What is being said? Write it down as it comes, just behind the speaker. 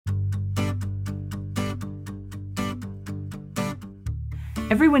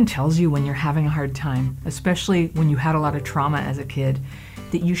Everyone tells you when you're having a hard time, especially when you had a lot of trauma as a kid,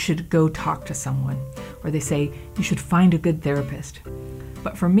 that you should go talk to someone, or they say you should find a good therapist.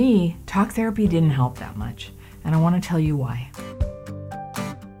 But for me, talk therapy didn't help that much, and I want to tell you why.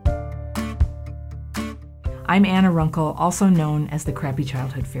 I'm Anna Runkle, also known as the Crappy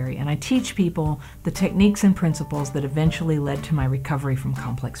Childhood Fairy, and I teach people the techniques and principles that eventually led to my recovery from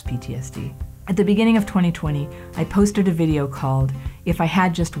complex PTSD. At the beginning of 2020, I posted a video called If I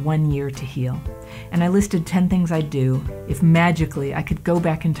Had Just 1 Year to Heal, and I listed 10 things I'd do if magically I could go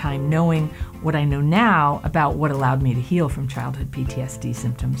back in time knowing what I know now about what allowed me to heal from childhood PTSD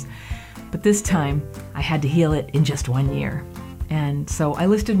symptoms. But this time, I had to heal it in just 1 year. And so I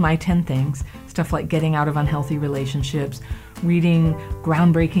listed my 10 things, stuff like getting out of unhealthy relationships, reading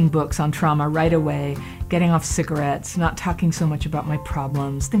groundbreaking books on trauma right away, getting off cigarettes, not talking so much about my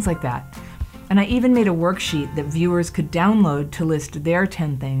problems, things like that. And I even made a worksheet that viewers could download to list their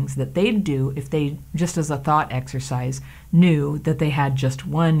 10 things that they'd do if they, just as a thought exercise, knew that they had just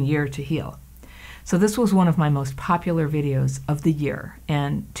 1 year to heal. So this was one of my most popular videos of the year,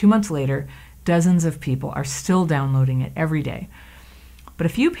 and 2 months later, dozens of people are still downloading it every day. But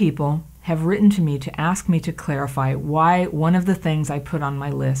a few people have written to me to ask me to clarify why one of the things I put on my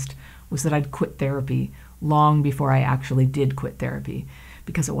list was that I'd quit therapy long before I actually did quit therapy,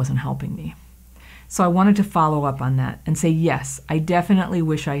 because it wasn't helping me. So I wanted to follow up on that and say, yes, I definitely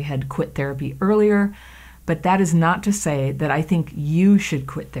wish I had quit therapy earlier, but that is not to say that I think you should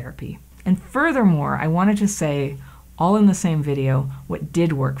quit therapy. And furthermore, I wanted to say, all in the same video, what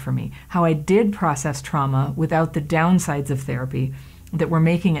did work for me, how I did process trauma without the downsides of therapy that were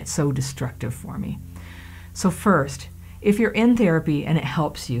making it so destructive for me. So first, if you're in therapy and it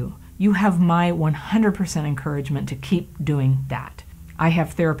helps you, you have my 100% encouragement to keep doing that. I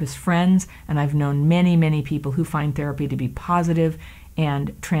have therapist friends, and I've known many, many people who find therapy to be positive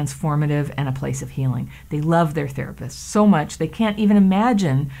and transformative and a place of healing. They love their therapists so much they can't even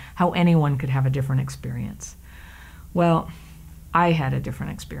imagine how anyone could have a different experience. Well, I had a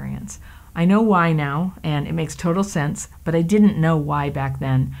different experience. I know why now, and it makes total sense, but I didn't know why back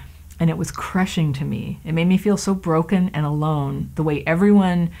then, and it was crushing to me. It made me feel so broken and alone, the way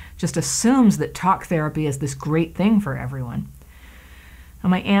everyone just assumes that talk therapy is this great thing for everyone. And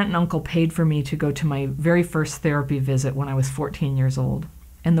my aunt and uncle paid for me to go to my very first therapy visit when I was 14 years old.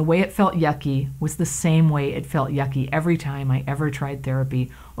 And the way it felt yucky was the same way it felt yucky every time I ever tried therapy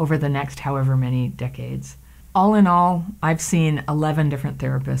over the next however many decades. All in all, I've seen 11 different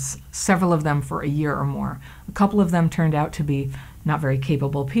therapists, several of them for a year or more. A couple of them turned out to be not very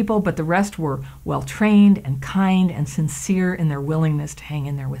capable people, but the rest were well-trained and kind and sincere in their willingness to hang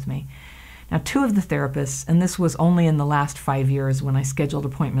in there with me. Now, 2 of the therapists, and this was only in the last 5 years when I scheduled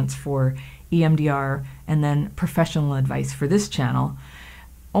appointments for EMDR and then professional advice for this channel,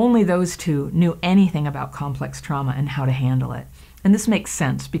 only those 2 knew anything about complex trauma and how to handle it. And this makes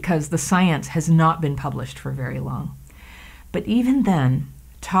sense because the science has not been published for very long. But even then,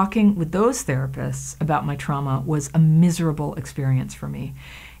 talking with those therapists about my trauma was a miserable experience for me.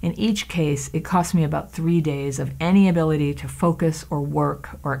 In each case, it cost me about 3 days of any ability to focus or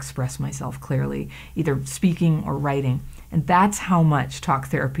work or express myself clearly, either speaking or writing. And that's how much talk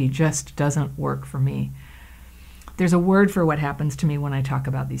therapy just doesn't work for me. There's a word for what happens to me when I talk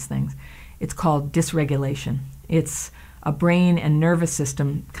about these things. It's called dysregulation. It's a brain and nervous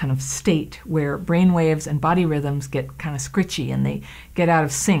system kind of state where brain waves and body rhythms get kind of scritchy and they get out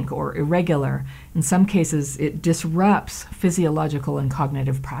of sync or irregular. In some cases, it disrupts physiological and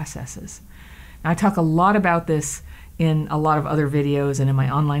cognitive processes. Now, I talk a lot about this in a lot of other videos and in my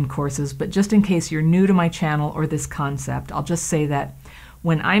online courses, but just in case you're new to my channel or this concept, I'll just say that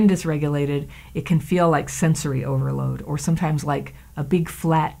when I'm dysregulated, it can feel like sensory overload or sometimes like a big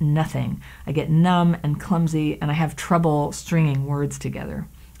flat nothing. I get numb and clumsy and I have trouble stringing words together.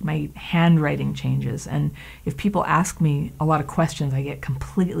 My handwriting changes, and if people ask me a lot of questions, I get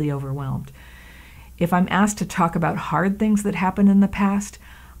completely overwhelmed. If I'm asked to talk about hard things that happened in the past,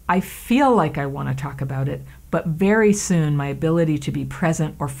 I feel like I want to talk about it, but very soon my ability to be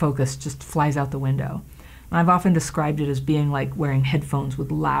present or focused just flies out the window. I've often described it as being like wearing headphones with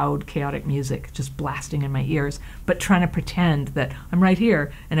loud, chaotic music just blasting in my ears, but trying to pretend that I'm right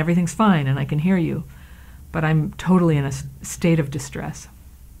here and everything's fine and I can hear you. But I'm totally in a state of distress.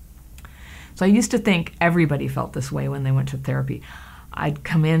 So I used to think everybody felt this way when they went to therapy. I'd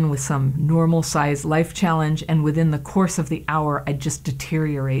come in with some normal-sized life challenge, and within the course of the hour, I'd just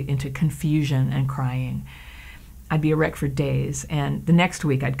deteriorate into confusion and crying. I'd be a wreck for days, and the next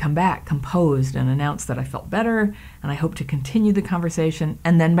week I'd come back composed and announce that I felt better and I hoped to continue the conversation,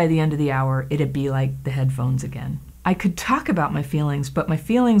 and then by the end of the hour it'd be like the headphones again. I could talk about my feelings, but my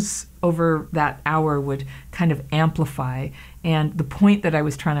feelings over that hour would kind of amplify, and the point that I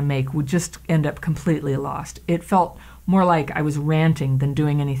was trying to make would just end up completely lost. It felt more like I was ranting than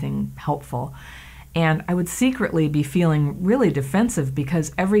doing anything helpful. And I would secretly be feeling really defensive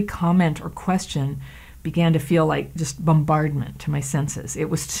because every comment or question began to feel like just bombardment to my senses. It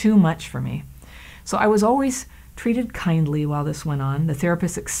was too much for me. So I was always treated kindly while this went on. The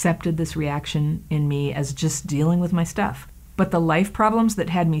therapist accepted this reaction in me as just dealing with my stuff. But the life problems that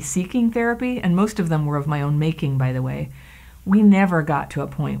had me seeking therapy, and most of them were of my own making, by the way, we never got to a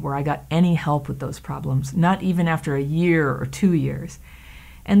point where I got any help with those problems, not even after a year or 2 years.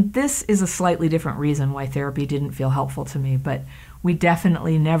 And this is a slightly different reason why therapy didn't feel helpful to me, but we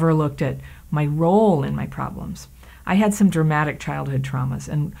definitely never looked at my role in my problems. I had some dramatic childhood traumas,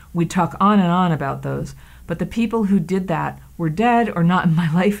 and we'd talk on and on about those, but the people who did that were dead or not in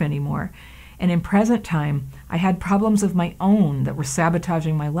my life anymore. And in present time, I had problems of my own that were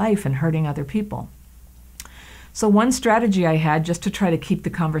sabotaging my life and hurting other people. So one strategy I had just to try to keep the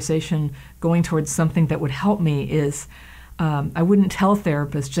conversation going towards something that would help me is I wouldn't tell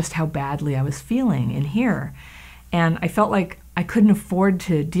therapists just how badly I was feeling in here. And I felt like I couldn't afford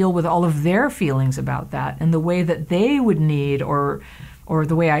to deal with all of their feelings about that and the way that they would need, or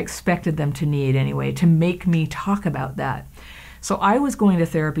the way I expected them to need anyway, to make me talk about that. So I was going to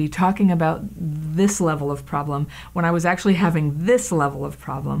therapy talking about this level of problem when I was actually having this level of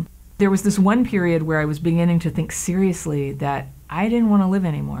problem. There was this one period where I was beginning to think seriously that I didn't want to live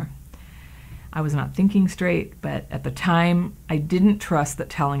anymore. I was not thinking straight, but at the time, I didn't trust that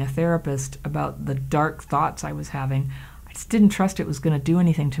telling a therapist about the dark thoughts I was having, I just didn't trust it was going to do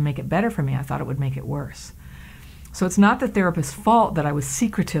anything to make it better for me. I thought it would make it worse. So it's not the therapist's fault that I was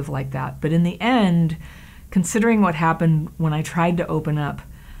secretive like that, but in the end, considering what happened when I tried to open up,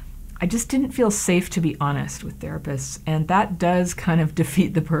 I just didn't feel safe to be honest with therapists, and that does kind of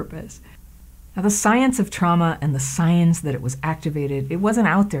defeat the purpose. Now, the science of trauma and the signs that it was activated, it wasn't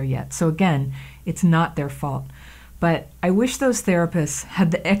out there yet. So again, it's not their fault. But I wish those therapists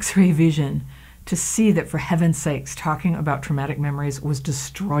had the X-ray vision to see that, for heaven's sakes, talking about traumatic memories was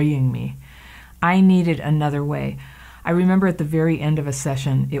destroying me. I needed another way. I remember at the very end of a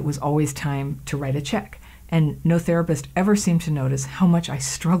session, it was always time to write a check. And no therapist ever seemed to notice how much I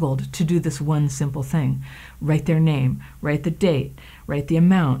struggled to do this one simple thing. Write their name, write the date, write the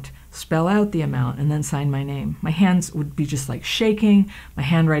amount, spell out the amount, and then sign my name. My hands would be just like shaking. My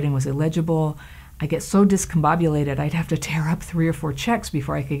handwriting was illegible. I get so discombobulated, I'd have to tear up 3 or 4 checks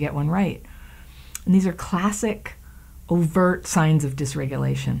before I could get one right. And these are classic, overt signs of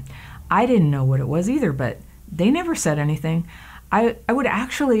dysregulation. I didn't know what it was either, but they never said anything. I would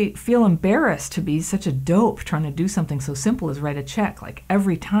actually feel embarrassed to be such a dope trying to do something so simple as write a check, like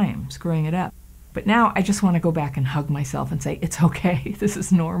every time, screwing it up. But now I just want to go back and hug myself and say, it's okay, this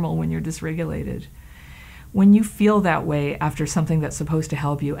is normal when you're dysregulated. When you feel that way after something that's supposed to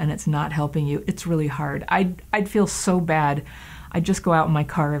help you and it's not helping you, it's really hard. I'd feel so bad. I'd just go out in my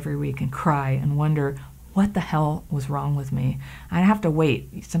car every week and cry and wonder, what the hell was wrong with me? I'd have to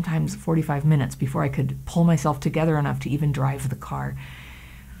wait sometimes 45 minutes before I could pull myself together enough to even drive the car.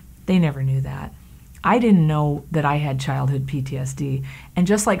 They never knew that. I didn't know that I had childhood PTSD. And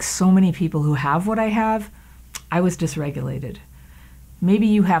just like so many people who have what I have, I was dysregulated. Maybe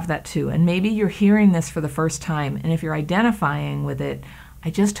you have that too, and maybe you're hearing this for the first time, and if you're identifying with it, I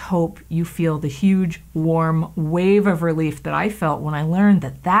just hope you feel the huge, warm wave of relief that I felt when I learned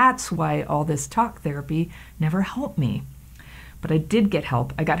that that's why all this talk therapy never helped me. But I did get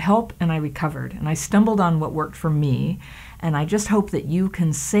help. I got help and I recovered, and I stumbled on what worked for me, and I just hope that you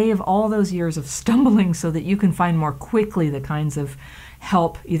can save all those years of stumbling so that you can find more quickly the kinds of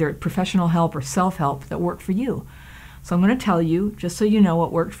help, either professional help or self-help, that work for you. So I'm going to tell you, just so you know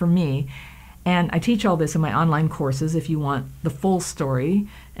what worked for me. And I teach all this in my online courses. If you want the full story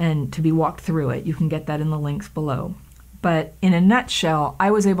and to be walked through it, you can get that in the links below. But in a nutshell, I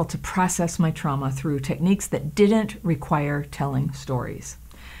was able to process my trauma through techniques that didn't require telling stories.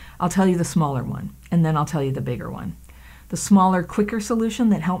 I'll tell you the smaller one, and then I'll tell you the bigger one. The smaller, quicker solution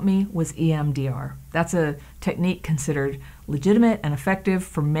that helped me was EMDR. That's a technique considered legitimate and effective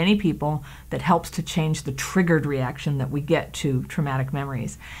for many people that helps to change the triggered reaction that we get to traumatic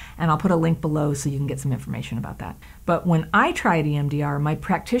memories. And I'll put a link below so you can get some information about that. But when I tried EMDR, my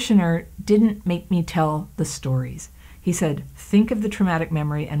practitioner didn't make me tell the stories. He said, think of the traumatic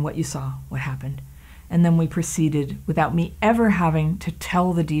memory and what you saw, what happened. And then we proceeded without me ever having to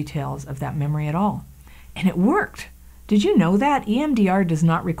tell the details of that memory at all. And it worked. Did you know that? EMDR does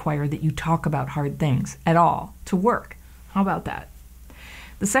not require that you talk about hard things at all to work. How about that?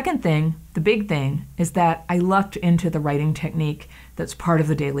 The second thing, the big thing, is that I lucked into the writing technique that's part of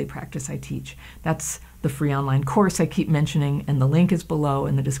the daily practice I teach. That's the free online course I keep mentioning, and the link is below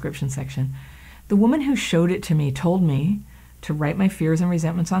in the description section. The woman who showed it to me told me to write my fears and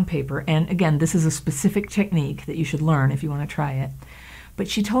resentments on paper, and again, this is a specific technique that you should learn if you want to try it. But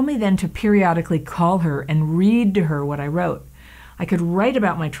she told me then to periodically call her and read to her what I wrote. I could write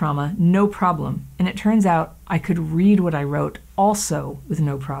about my trauma, no problem, and it turns out I could read what I wrote also with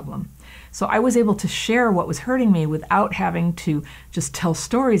no problem. So I was able to share what was hurting me without having to just tell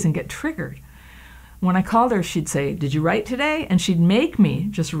stories and get triggered. When I called her, she'd say, "Did you write today?" And she'd make me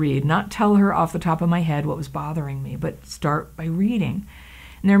just read, not tell her off the top of my head what was bothering me, but start by reading.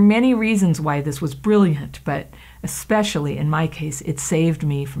 And there are many reasons why this was brilliant, but especially in my case, it saved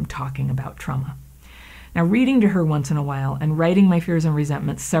me from talking about trauma. Now, reading to her once in a while and writing my fears and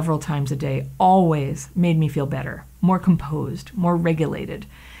resentments several times a day always made me feel better, more composed, more regulated.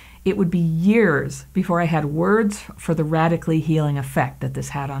 It would be years before I had words for the radically healing effect that this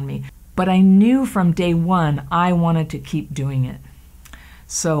had on me. But I knew from day one I wanted to keep doing it.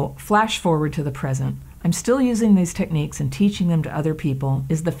 So, flash forward to the present. I'm still using these techniques, and teaching them to other people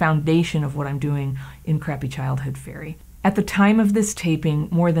is the foundation of what I'm doing in Crappy Childhood Fairy. At the time of this taping,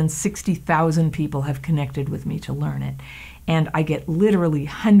 more than 60,000 people have connected with me to learn it. And I get literally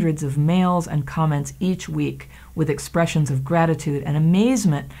hundreds of mails and comments each week with expressions of gratitude and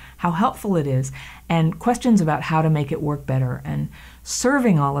amazement how helpful it is, and questions about how to make it work better. And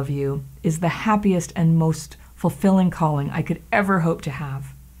serving all of you is the happiest and most fulfilling calling I could ever hope to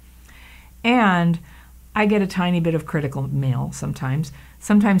have. And I get a tiny bit of critical mail sometimes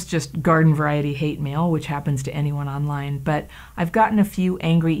just garden variety hate mail, which happens to anyone online, but I've gotten a few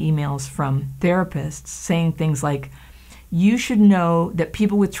angry emails from therapists saying things like, "You should know that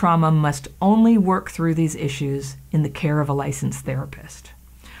people with trauma must only work through these issues in the care of a licensed therapist."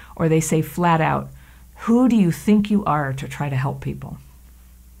 Or they say flat out, "Who do you think you are to try to help people?"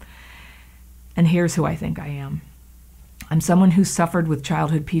 And here's who I think I am. I'm someone who suffered with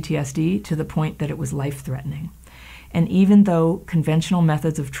childhood PTSD to the point that it was life-threatening. And even though conventional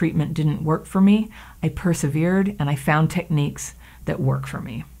methods of treatment didn't work for me, I persevered and I found techniques that work for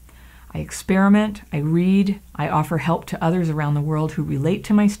me. I experiment, I read, I offer help to others around the world who relate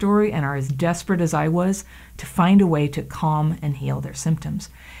to my story and are as desperate as I was to find a way to calm and heal their symptoms.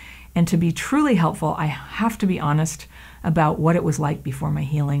 And to be truly helpful, I have to be honest about what it was like before my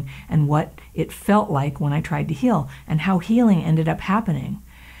healing and what it felt like when I tried to heal and how healing ended up happening.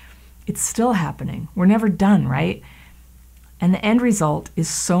 It's still happening. We're never done, right? And the end result is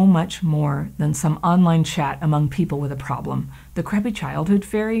so much more than some online chat among people with a problem. The Crappy Childhood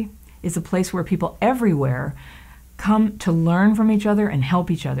Fairy is a place where people everywhere come to learn from each other and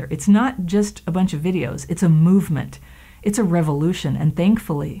help each other. It's not just a bunch of videos. It's a movement. It's a revolution. And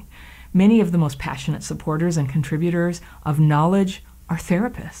thankfully, many of the most passionate supporters and contributors of knowledge are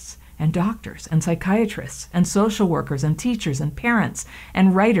therapists and doctors and psychiatrists and social workers and teachers and parents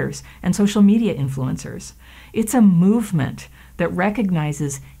and writers and social media influencers. It's a movement that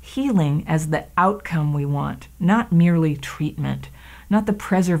recognizes healing as the outcome we want, not merely treatment, not the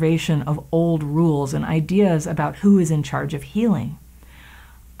preservation of old rules and ideas about who is in charge of healing.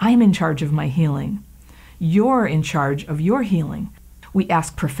 I'm in charge of my healing. You're in charge of your healing. We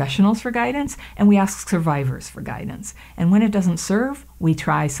ask professionals for guidance, and we ask survivors for guidance. And when it doesn't serve, we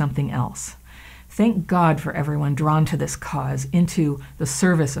try something else. Thank God for everyone drawn to this cause, into the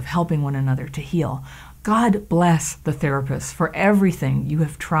service of helping one another to heal. God bless the therapists for everything you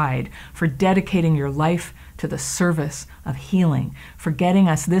have tried, for dedicating your life to the service of healing, for getting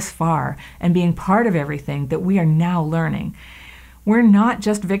us this far and being part of everything that we are now learning. We're not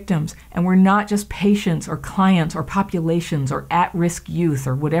just victims, and we're not just patients or clients or populations or at-risk youth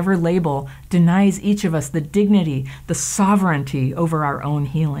or whatever label denies each of us the dignity, the sovereignty over our own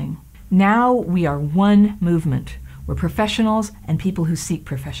healing. Now we are one movement. We're professionals and people who seek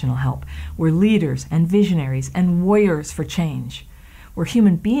professional help. We're leaders and visionaries and warriors for change. We're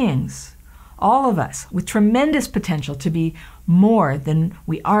human beings, all of us, with tremendous potential to be more than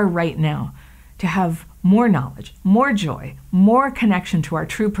we are right now, to have more knowledge, more joy, more connection to our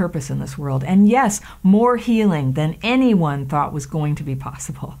true purpose in this world, and yes, more healing than anyone thought was going to be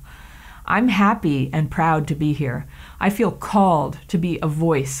possible. I'm happy and proud to be here. I feel called to be a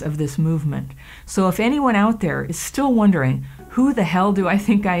voice of this movement. So if anyone out there is still wondering, who the hell do I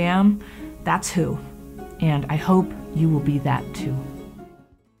think I am? That's who. And I hope you will be that too.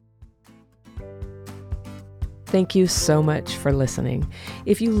 Thank you so much for listening.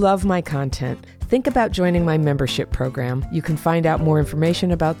 If you love my content, think about joining my membership program. You can find out more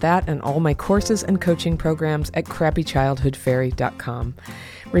information about that and all my courses and coaching programs at crappychildhoodfairy.com.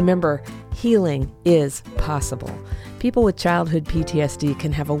 Remember, healing is possible. People with childhood PTSD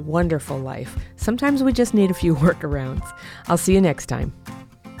can have a wonderful life. Sometimes we just need a few workarounds. I'll see you next time.